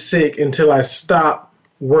not get sick until I stopped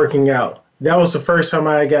working out. That was the first time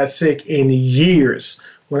I got sick in years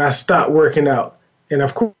when I stopped working out. And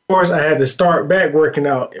of course, I had to start back working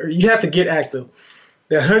out. You have to get active.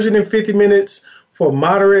 That 150 minutes for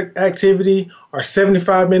moderate activity or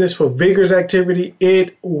 75 minutes for vigorous activity,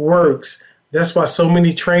 it works. That's why so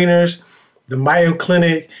many trainers, the Mayo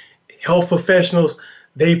Clinic, health professionals,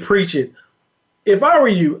 they preach it. If I were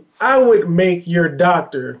you, I would make your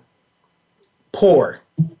doctor poor,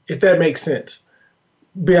 if that makes sense,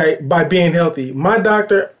 by being healthy. My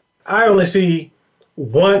doctor, I only see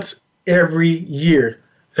once every year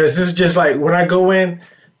because this is just like when I go in,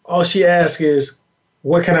 all she asks is,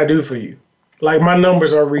 what can I do for you? Like my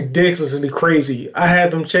numbers are ridiculously crazy. I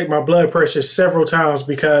had them check my blood pressure several times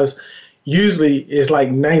because usually it's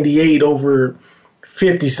like 98 over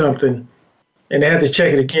 50 something. And they had to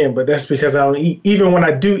check it again, but that's because I don't eat. Even when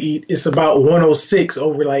I do eat, it's about 106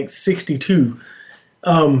 over like 62.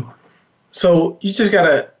 So you just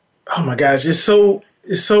gotta, oh my gosh, it's so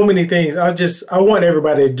many things. I want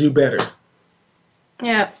everybody to do better.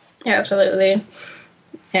 Yeah, absolutely.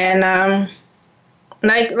 And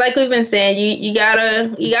like we've been saying, you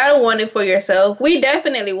gotta want it for yourself. We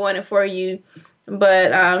definitely want it for you,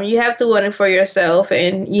 but you have to want it for yourself,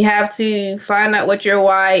 and you have to find out what your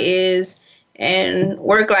why is and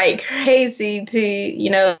work like crazy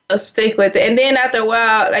to, stick with it. And then after a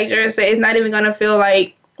while, like Jared said, it's not even going to feel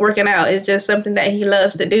like working out. It's just something that he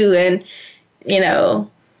loves to do. And, Yeah.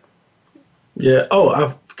 Oh,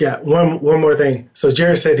 I forgot one more thing. So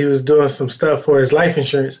Jared said he was doing some stuff for his life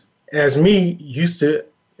insurance. As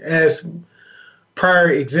prior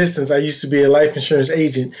existence, I used to be a life insurance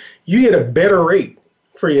agent. You get a better rate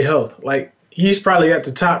for your health. Like, he's probably at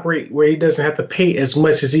the top rate where he doesn't have to pay as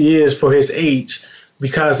much as he is for his age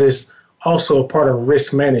because it's also a part of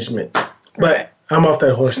risk management. But I'm off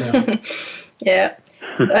that horse now. Yeah.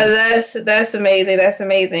 That's amazing. That's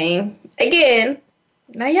amazing. Again,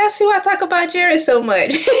 now y'all see why I talk about Jared so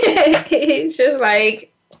much. He's just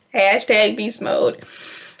like #beast mode.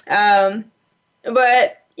 But,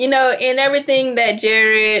 in everything that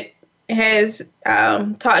Jared has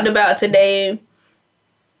talked about today,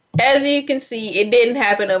 as you can see, it didn't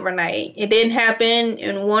happen overnight. It didn't happen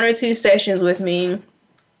in 1 or 2 sessions with me.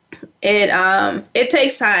 It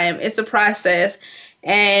takes time. It's a process.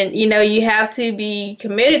 And, you have to be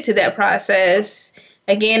committed to that process.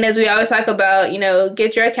 Again, as we always talk about,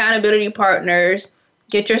 get your accountability partners,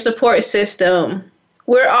 get your support system.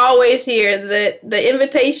 We're always here. The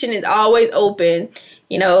invitation is always open.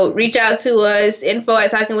 Reach out to us,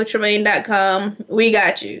 info@talkingwithtremaine.com. We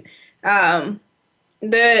got you.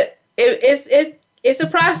 it's a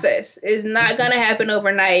process. It's not going to happen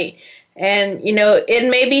overnight. And, you know, it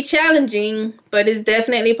may be challenging, but it's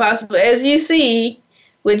definitely possible. As you see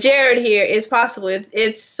with Jared here, it's possible.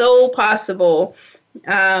 It's so possible.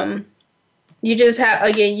 You just have,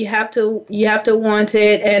 again, you have to want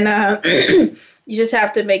it, and you just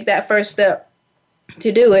have to make that first step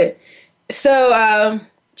to do it. So,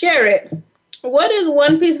 Jared, what is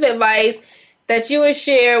one piece of advice that you would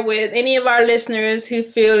share with any of our listeners who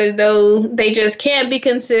feel as though they just can't be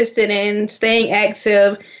consistent in staying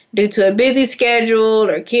active due to a busy schedule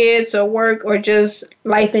or kids or work or just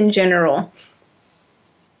life in general?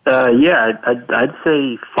 I'd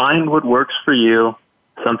say find what works for you,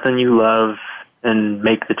 something you love, and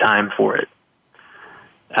make the time for it.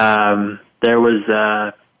 There was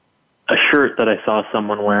a shirt that I saw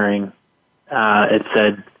someone wearing. It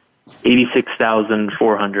said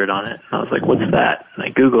 86,400 on it. I was like, what's that? And I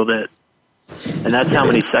Googled it. And that's how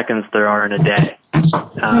many seconds there are in a day.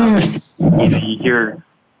 You hear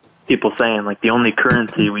people saying, like, the only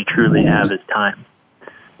currency we truly have is time.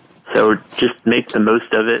 So just make the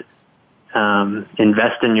most of it.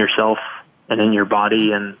 Invest in yourself and in your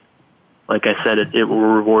body. And like I said, it will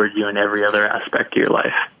reward you in every other aspect of your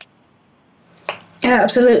life.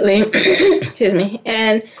 Absolutely. Excuse me.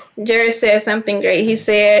 And Jared said something great. He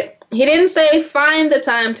said, he didn't say find the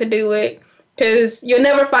time to do it, because you'll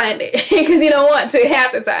never find it because you don't want to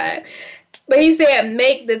half the time. But he said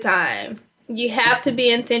make the time. You have to be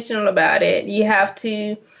intentional about it. You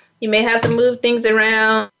may have to move things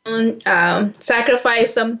around,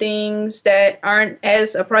 sacrifice some things that aren't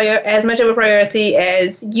as much of a priority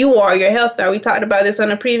as you are, your health are. We talked about this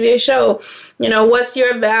on a previous show. You know, what's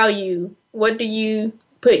your value? What do you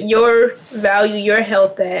put your value, your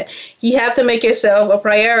health at? You have to make yourself a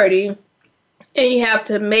priority, and you have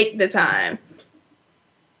to make the time.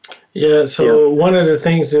 Yeah, so one of the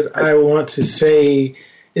things that I want to say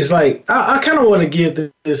is, like, I kind of want to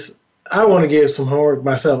give this, I want to give some homework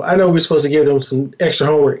myself. I know we're supposed to give them some extra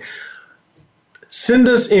homework. Send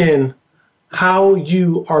us in how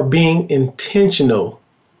you are being intentional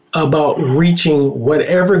about reaching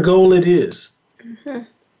whatever goal it is. Mm-hmm.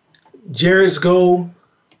 Jared's goal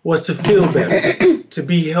was to feel better, to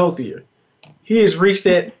be healthier. He has reached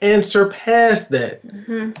that and surpassed that.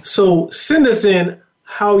 Mm-hmm. So send us in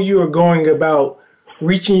how you are going about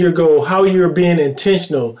reaching your goal, how you're being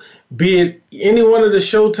intentional, be it any one of the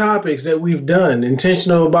show topics that we've done.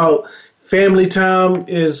 Intentional about family time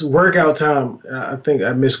is workout time. I think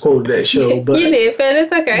I misquoted that show. But you did, but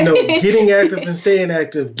it's okay. Getting active and staying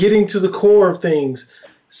active, getting to the core of things.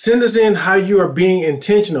 Send us in how you are being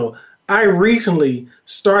intentional. I recently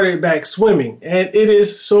started back swimming, and it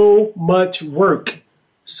is so much work.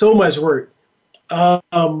 So much work.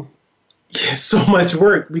 So much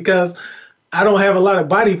work because I don't have a lot of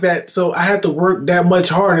body fat, so I have to work that much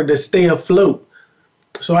harder to stay afloat.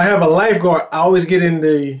 So I have a lifeguard. I always get in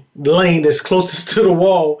the lane that's closest to the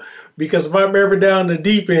wall, because if I'm ever down the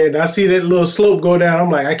deep end, I see that little slope go down. I'm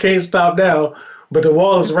like, I can't stop now, but the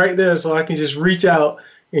wall is right there, so I can just reach out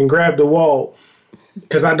and grab the wall,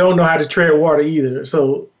 because I don't know how to tread water either.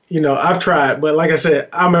 So, I've tried, but like I said,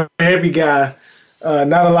 I'm a heavy guy,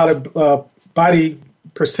 not a lot of body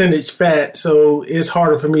percentage fat, so it's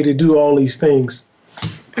harder for me to do all these things.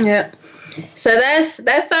 Yeah. So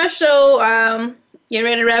that's our show. Getting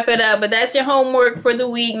ready to wrap it up, but that's your homework for the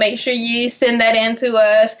week. Make sure you send that in to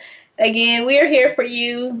us. Again, we are here for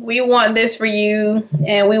you. We want this for you,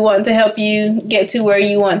 and we want to help you get to where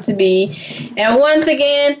you want to be. And once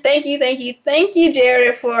again, thank you,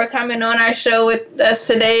 Jared, for coming on our show with us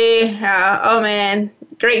today. Oh man,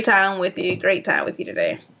 great time with you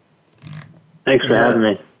today. Thanks for having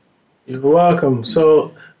me. You're welcome.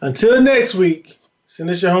 So until next week,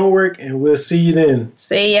 send us your homework, and we'll see you then.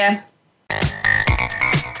 See ya.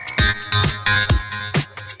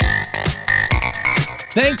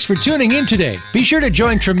 Thanks for tuning in today. Be sure to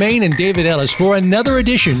join Tremaine and David Ellis for another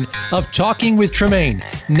edition of Talking with Tremaine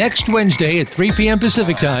next Wednesday at 3 p.m.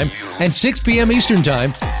 Pacific Time and 6 p.m. Eastern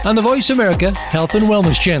Time on the Voice America Health and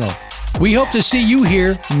Wellness Channel. We hope to see you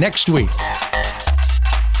here next week.